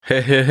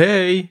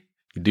Hey.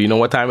 Do you know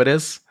what time it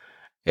is?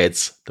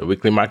 It's the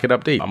weekly market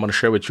update. I'm going to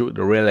share with you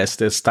the real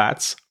estate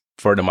stats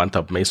for the month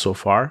of May so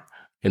far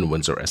in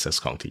Windsor,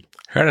 Essex County.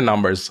 Here are the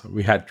numbers.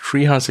 We had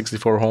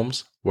 364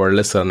 homes were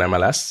listed on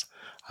MLS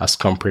as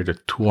compared to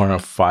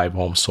 205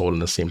 homes sold in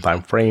the same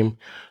time frame.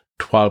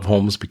 12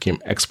 homes became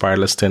expired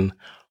listing.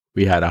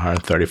 We had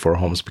 134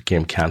 homes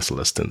became cancel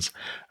listings.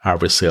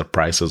 Average sale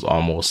price is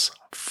almost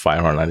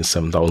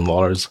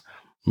 $597,000.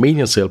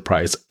 Median sale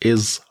price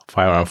is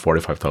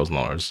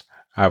 $545,000.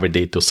 Average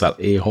date to sell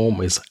a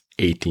home is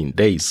 18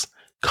 days.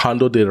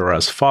 Condo data are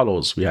as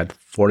follows. We had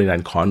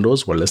 49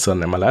 condos were listed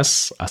on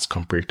MLS as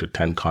compared to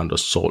 10 condos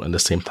sold in the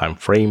same time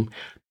frame,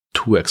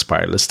 2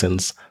 expired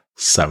listings,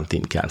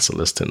 17 cancel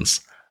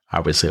listings.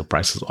 Average sale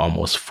price is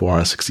almost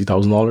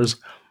 $460,000.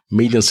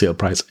 Median sale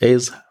price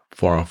is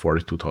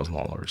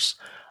 $442,000.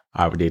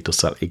 Average date to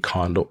sell a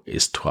condo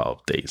is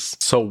 12 days.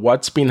 So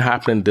what's been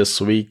happening this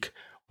week?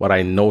 What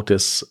I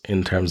notice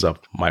in terms of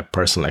my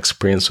personal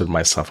experience with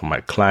myself and my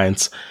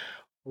clients,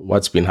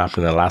 what's been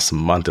happening in the last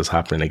month is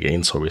happening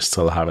again. So we're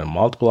still having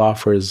multiple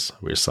offers.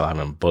 We're still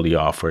having bully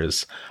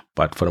offers.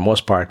 But for the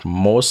most part,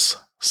 most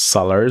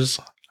sellers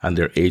and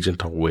their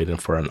agent are waiting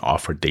for an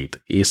offer date,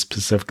 a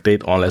specific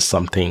date, unless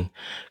something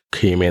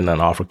came in,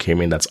 an offer came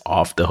in that's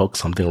off the hook,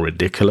 something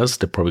ridiculous.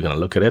 They're probably going to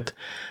look at it.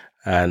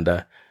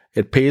 And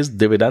it pays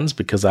dividends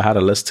because I had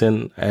a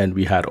listing and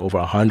we had over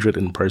 100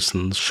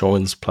 in-person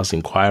showings plus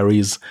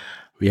inquiries.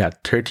 We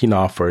had 13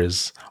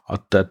 offers.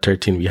 Out that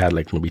 13, we had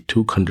like maybe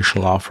 2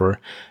 conditional offer,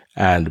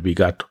 and we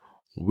got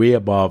way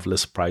above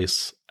list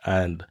price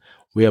and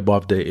way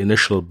above the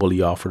initial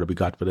bully offer that we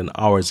got within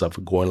hours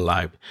of going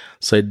live.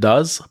 So it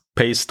does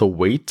pay to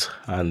wait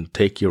and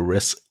take your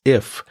risk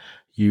if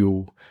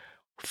you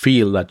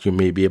feel that you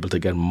may be able to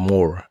get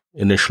more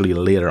initially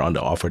later on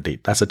the offer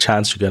date. That's a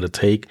chance you're going to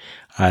take,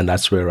 and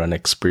that's where an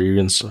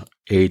experienced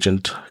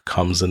agent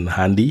comes in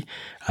handy,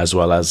 as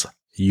well as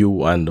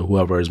you and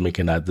whoever is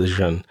making that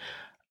decision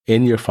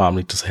in your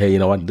family to say, hey, you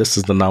know what, this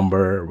is the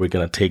number, we're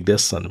going to take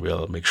this and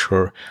we'll make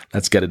sure,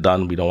 let's get it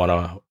done. We don't want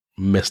to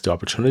miss the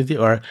opportunity,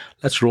 or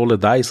let's roll the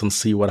dice and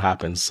see what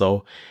happens.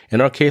 So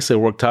in our case, it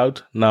worked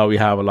out. Now we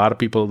have a lot of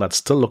people that's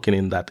still looking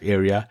in that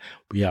area.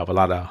 We have a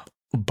lot of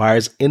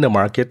buyers in the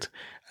market,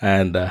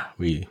 and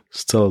we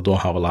still don't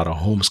have a lot of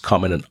homes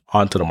coming in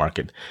onto the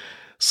market.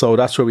 So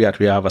that's where we are.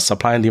 We have a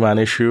supply and demand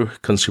issue.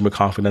 Consumer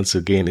confidence,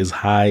 again, is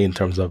high in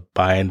terms of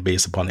buying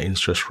based upon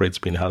interest rates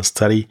being held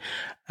steady.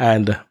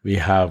 And we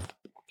have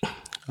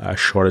a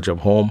shortage of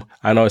home.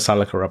 I know it sounds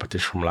like a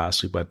repetition from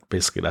last week, but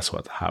basically that's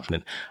what's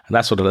happening. And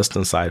that's for the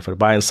listing side. For the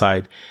buying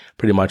side,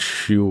 pretty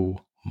much you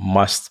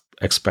must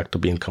expect to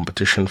be in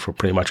competition for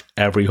pretty much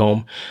every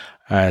home.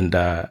 And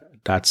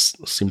that's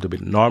seemed to be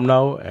the norm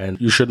now,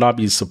 and you should not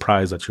be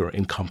surprised that you're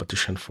in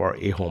competition for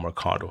a home or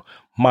condo.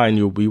 Mind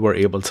you, we were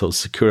able to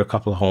secure a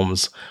couple of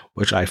homes,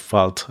 which I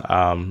felt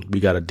we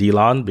got a deal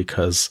on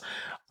because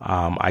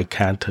I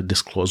can't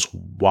disclose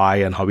why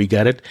and how we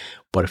get it.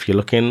 But if you're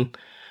looking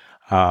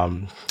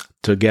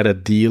to get a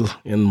deal,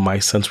 in my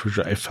sense, which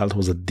I felt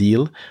was a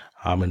deal,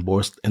 in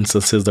both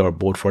instances, they were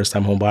both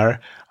first-time home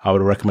buyer, I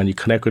would recommend you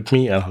connect with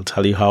me, and I'll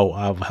tell you how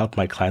I've helped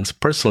my clients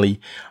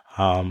personally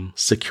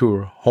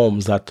secure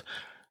homes that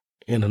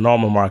in a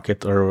normal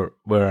market or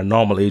where a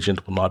normal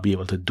agent will not be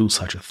able to do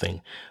such a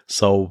thing.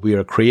 So we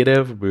are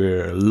creative.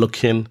 We're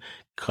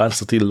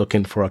constantly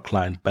looking for a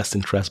client best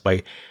interest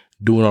by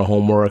doing our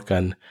homework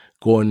and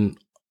going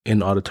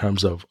in other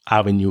terms of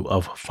avenue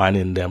of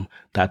finding them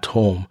that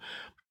home.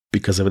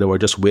 Because if they were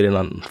just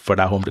waiting for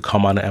that home to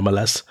come on the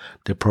MLS,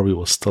 they probably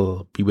will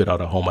still be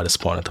without a home at this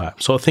point in time.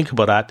 So think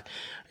about that.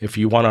 If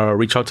you want to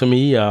reach out to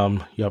me,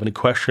 you have any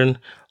question,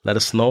 let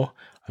us know.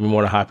 I'm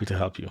more than happy to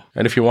help you.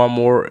 And if you want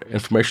more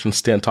information,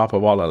 stay on top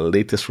of all the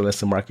latest real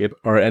estate market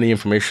or any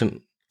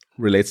information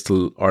relates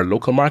to our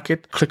local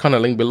market, click on the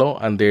link below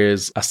and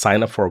there's a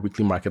sign up for a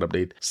weekly market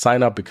update.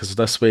 Sign up because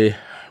this way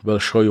we'll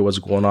show you what's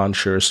going on,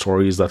 share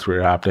stories that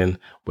we're happening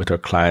with our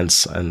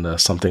clients, and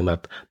something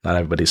that not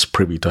everybody's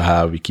privy to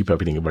have. We keep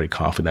everything very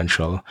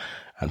confidential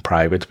and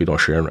private. We don't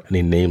share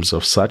any names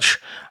of such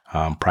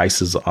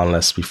prices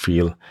unless we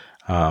feel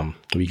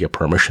we get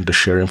permission to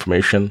share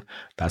information.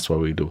 That's what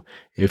we do.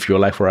 If you'd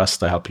like for us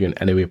to help you in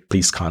any way,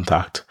 please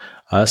contact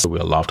us.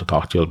 We'd love to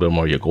talk to you a little bit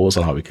more your goals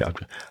and how we can help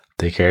you.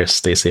 Take care,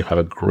 stay safe, have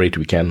a great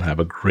weekend, have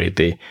a great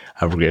day,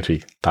 have a great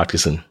week. Talk to you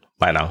soon.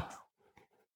 Bye now.